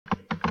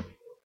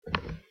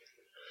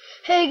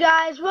Hey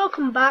guys,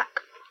 welcome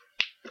back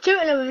to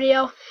another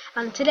video,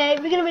 and today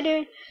we're going to be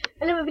doing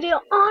another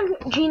video on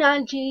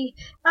G9G,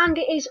 and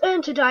it is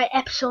Earn to Die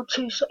episode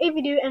 2. So if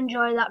you do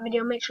enjoy that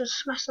video, make sure to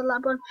smash the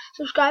like button,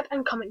 subscribe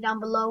and comment down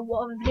below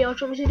what other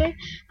videos you want me to do.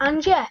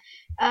 And yeah,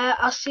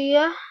 I'll see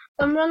you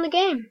when we're on the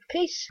game.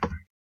 Peace.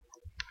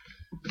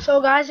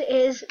 So guys, it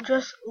is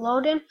just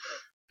loading.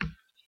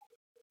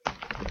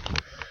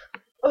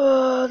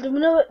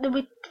 There'll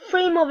be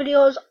 3 more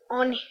videos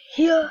on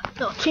here.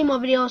 No, 2 more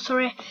videos,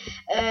 sorry.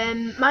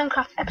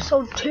 Minecraft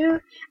episode 2.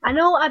 I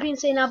know I've been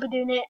saying I'll be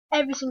doing it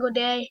every single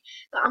day,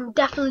 but I'm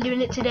definitely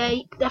doing it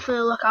today.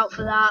 Definitely look out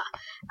for that.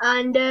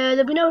 And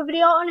there'll be another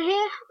video on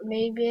here.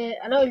 Maybe,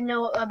 I don't even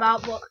know what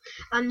about, but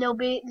there's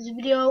a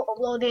video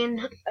uploading,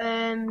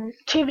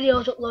 2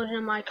 videos uploading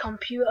on my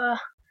computer.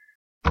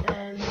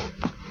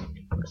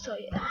 So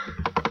yeah.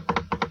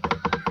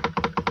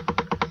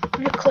 If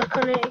you click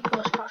on it, it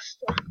goes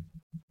faster.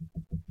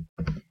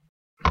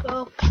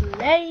 Go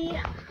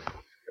play.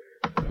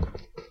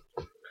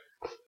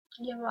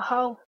 Give a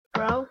hoe,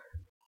 bro.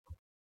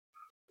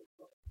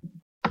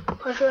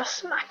 Cause you're a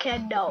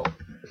smackhead though.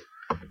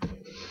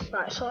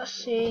 Right, so let's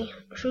see.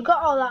 So we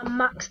got all that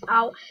maxed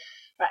out.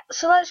 Right,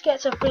 so let's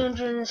get to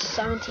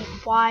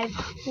 375.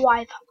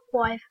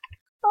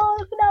 Oh,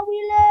 look at that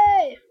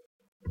wheelie!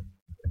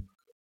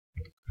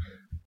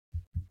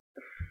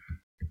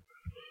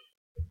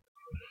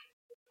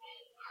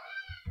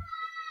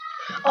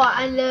 Oh,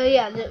 and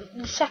yeah,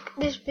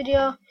 this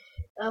video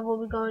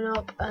will be going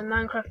up, a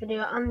Minecraft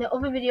video, and the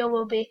other video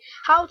will be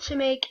how to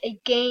make a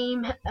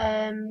game.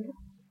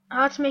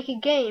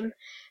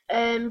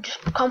 Just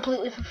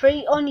completely for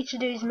free. All you need to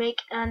do is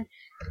make an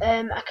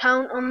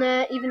account on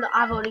there. Even though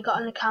I've already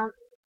got an account,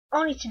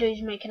 all you need to do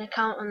is make an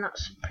account, and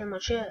that's pretty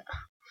much it.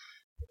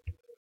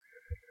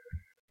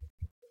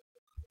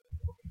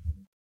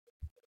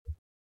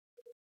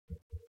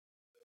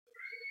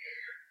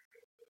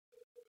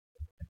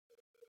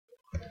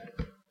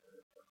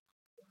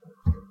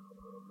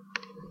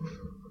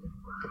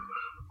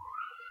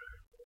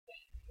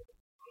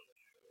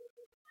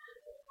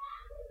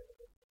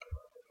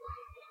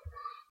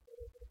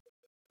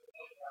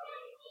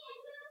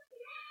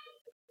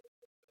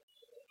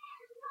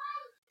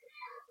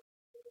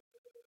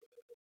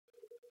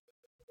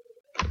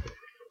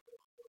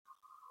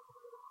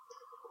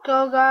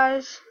 Go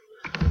guys,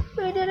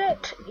 we did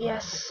it.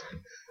 Yes,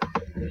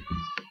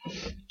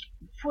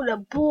 for the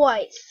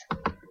boys.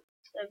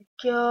 There we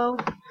go.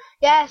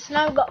 Yes,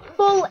 now we've got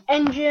full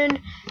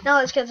engine. Now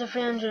let's get to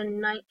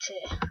 390.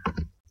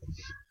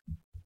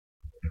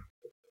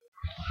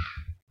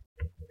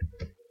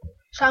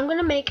 So I'm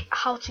gonna make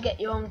how to get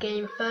your own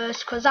game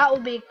first, because that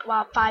will be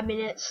about 5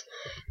 minutes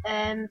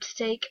to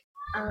take,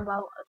 and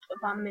about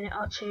a minute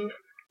or 2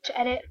 to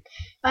edit.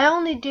 I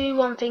only do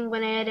one thing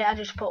when I edit. I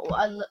just put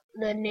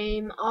the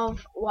name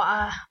of what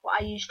I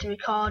used to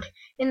record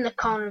in the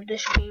corner of the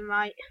screen,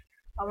 right?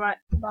 Alright,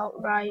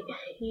 about right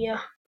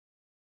here.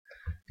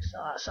 So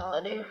that's all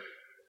I do.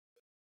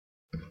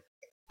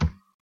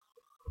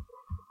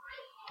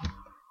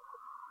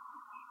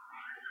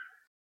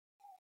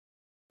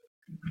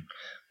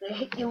 They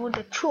hit you with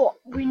a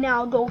chop,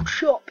 Ronaldo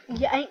chop.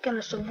 You ain't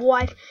gonna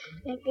survive,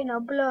 ain't gonna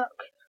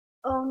block.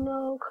 Oh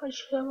no, cause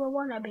you're a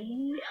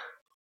wannabe.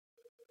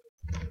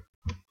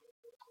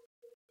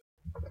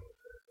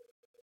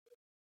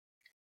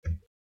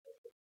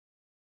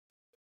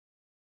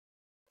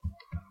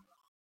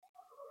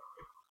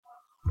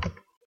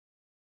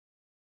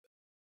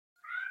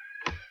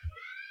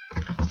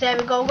 There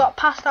we go, got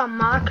past our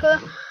marker,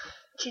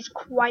 which is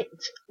quite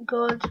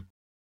good.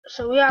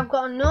 So we have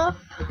got enough.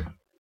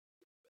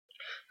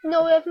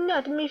 No, we have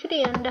not. Me for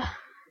the end.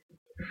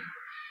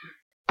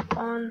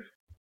 On.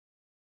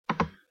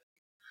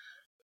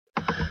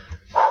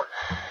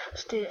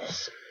 Let's do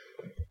this.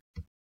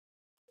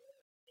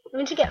 We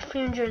need to get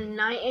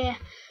 390. It'd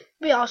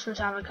be awesome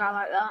to have a car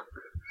like that.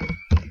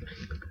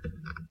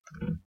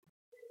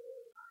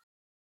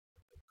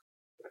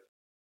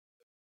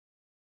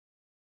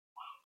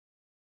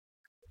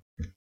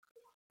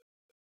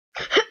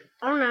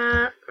 Oh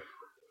no.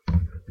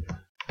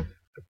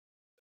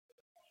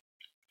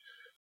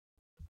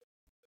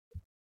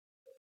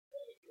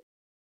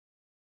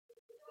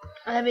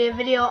 There'll be a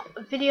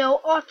video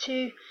or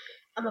 2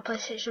 on my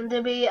PlayStation.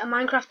 There'll be a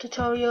Minecraft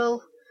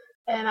tutorial.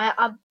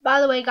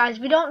 By the way, guys,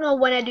 we don't know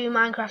when I do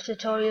Minecraft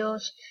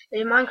tutorials. I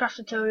do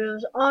Minecraft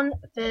tutorials on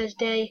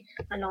Thursday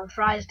and on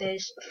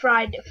Fridays.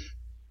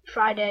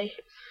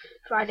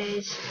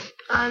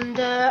 And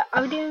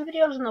I'm doing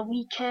videos on the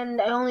weekend.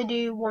 I only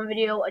do 1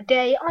 video a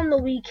day on the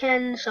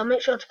weekend, so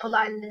make sure to put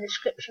that in the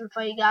description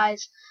for you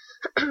guys.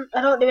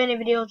 I don't do any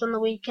videos on the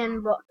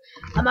weekend, but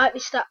I might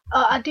be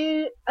I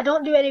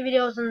don't do any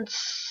videos on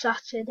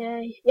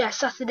Saturday. Yeah,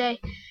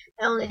 Saturday.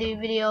 I only do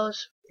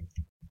videos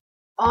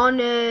on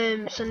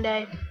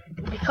Sunday,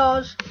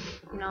 because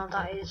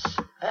that is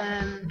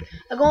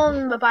I go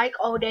on my bike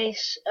all day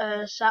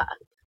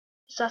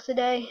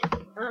Saturday.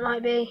 That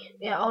might be,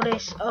 yeah, all day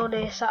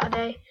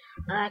Saturday,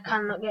 and I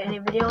cannot get any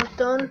videos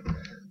done.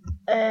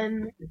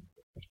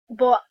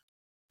 but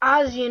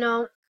as you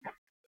know,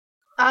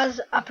 as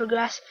I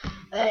progress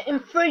in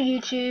for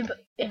YouTube,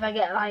 if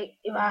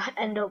I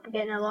end up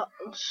getting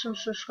some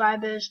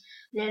subscribers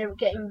and end up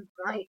getting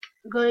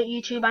good at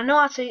YouTube, I know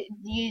how to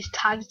use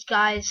tags,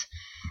 guys.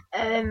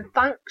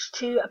 Thanks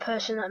to a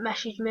person that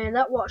messaged me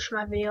that watched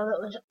my video,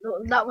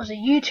 that was a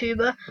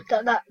YouTuber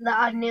that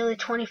had nearly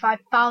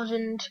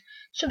 25,000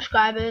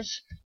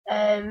 subscribers.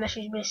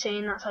 Messaged me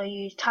saying that's how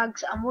you use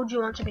tags, and would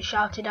you want to be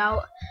shouted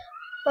out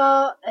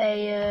for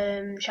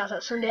a shout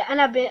out Sunday?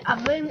 And I've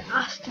been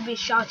asked to be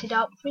shouted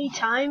out 3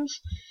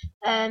 times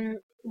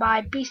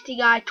by Beastie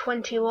Guy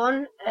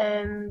 21,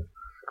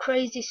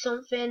 Crazy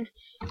something,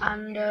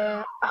 and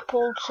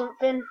Apple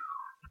something.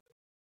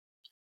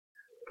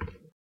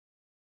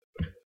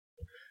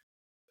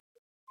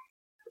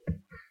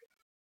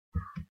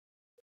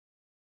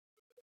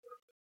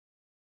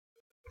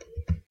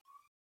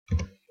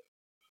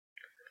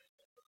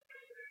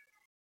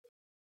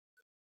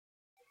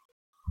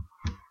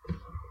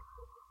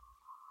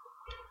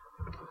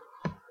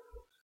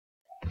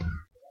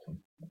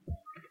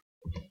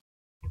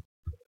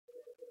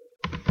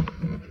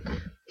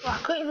 Well, I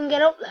couldn't even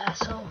get up there,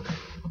 so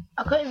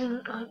I couldn't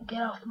even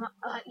get off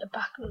the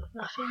back of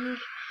nothing.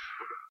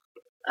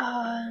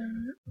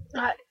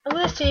 Right, I'm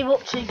gonna save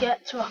up to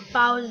get to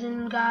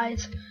 1,000,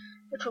 guys,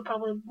 which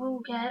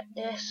will get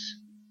this.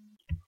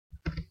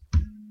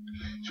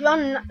 So we're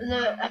on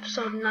the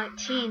episode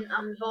 19,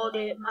 and we've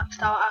already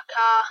maxed out our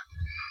car.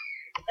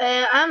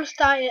 I am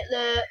starting at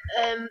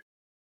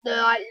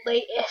the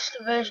latest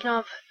version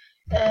of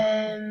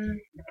Earn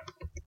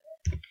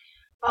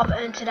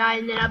to Die,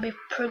 and then I'll be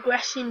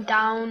progressing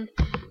down,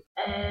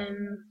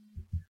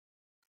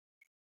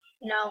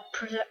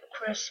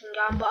 progressing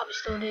down, but I'll be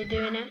still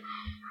doing it.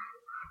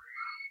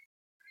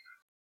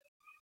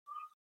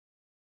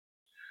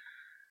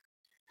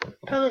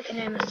 Probably can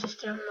name my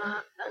sister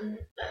and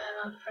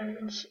my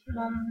friend's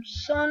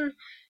mum's son.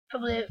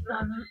 Probably,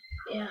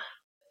 yeah,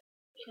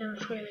 you know, I'm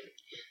screaming.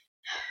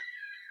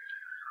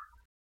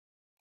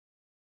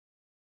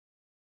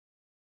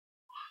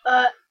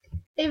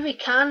 If we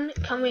can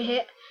we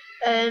hit,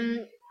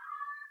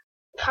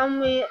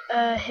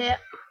 hit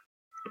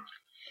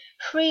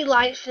 3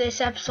 likes for this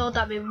episode?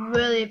 That'd be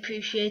really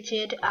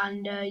appreciated,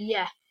 and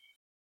yeah,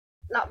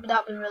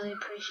 that'd be really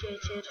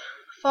appreciated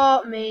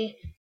for me.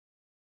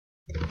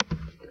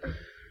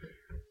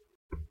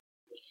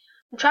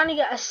 I'm trying to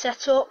get a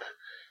setup,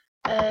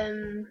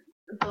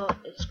 but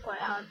it's quite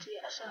hard to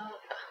get a setup.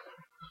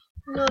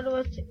 No,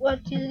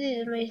 what you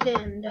did at the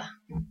end?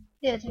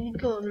 Yeah, you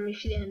go and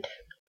reach the end.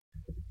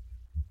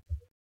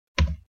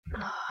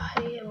 Oh, I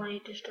hate it when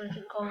he just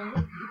doesn't go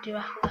and do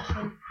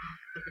nothing.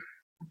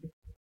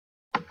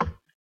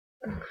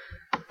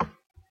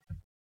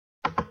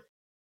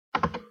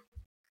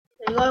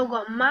 There we go, we've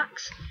got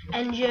max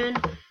engine,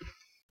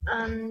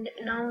 and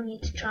now we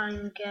need to try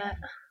and get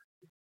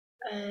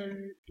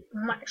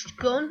maxed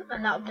gun,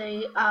 and that'll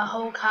be our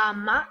whole car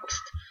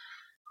maxed.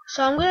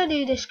 So I'm gonna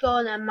do this go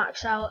and then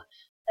max out.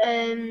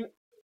 I'm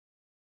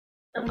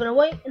gonna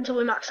wait until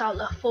we max out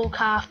the full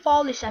car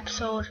for this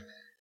episode.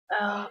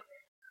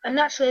 And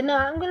actually, no,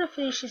 I'm gonna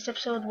finish this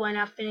episode when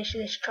I finish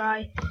this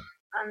try,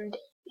 and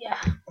yeah,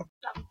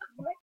 that'll be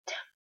great.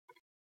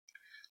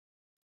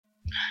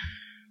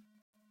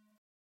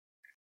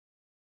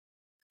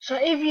 So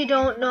if you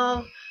don't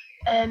know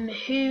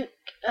who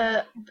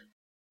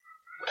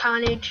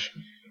Carnage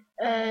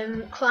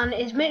clan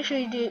is, make sure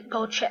you do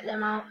go check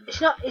them out.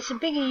 It's a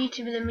bigger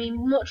YouTuber than me,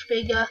 much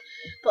bigger,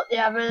 but they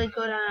are really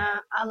good, and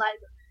I like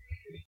them.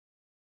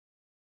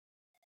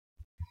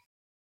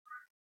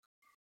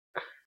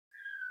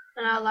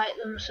 And I like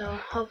them, so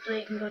hopefully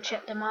you can go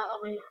check them out.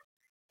 I'll be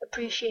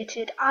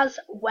appreciated as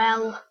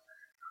well.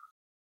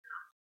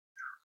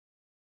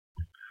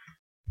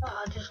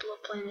 Oh, I just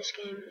love playing this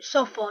game. It's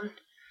so fun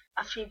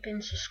after you've been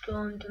to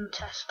school and done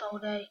tests all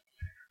day.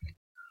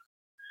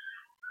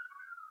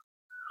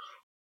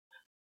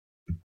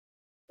 At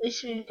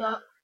least we've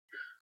got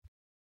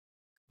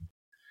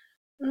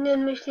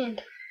Indian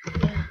machine.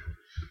 Yeah.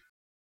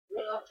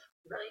 We got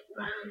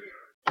round.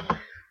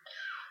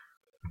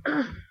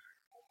 Yeah.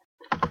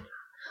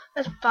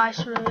 Let's buy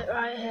some of it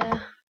right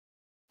here.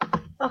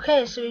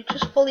 Okay, so we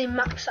just fully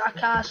maxed our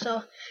car.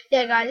 So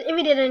yeah, guys, if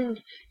you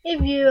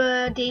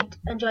did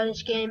enjoy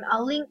this game,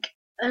 I'll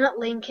not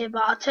link it,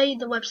 but I'll tell you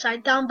the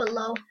website down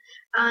below.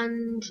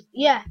 And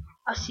yeah,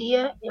 I'll see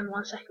you in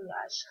 1 second,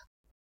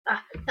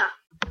 guys.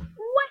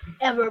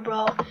 Whatever,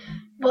 bro.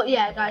 But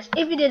yeah, guys,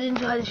 if you did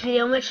enjoy this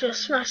video, make sure to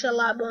smash that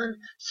like button,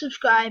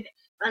 subscribe,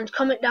 and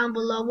comment down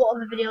below what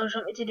other videos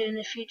you want me to do in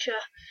the future.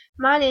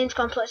 My name's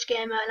Complex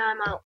Gamer, and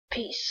I'm out.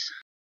 Peace.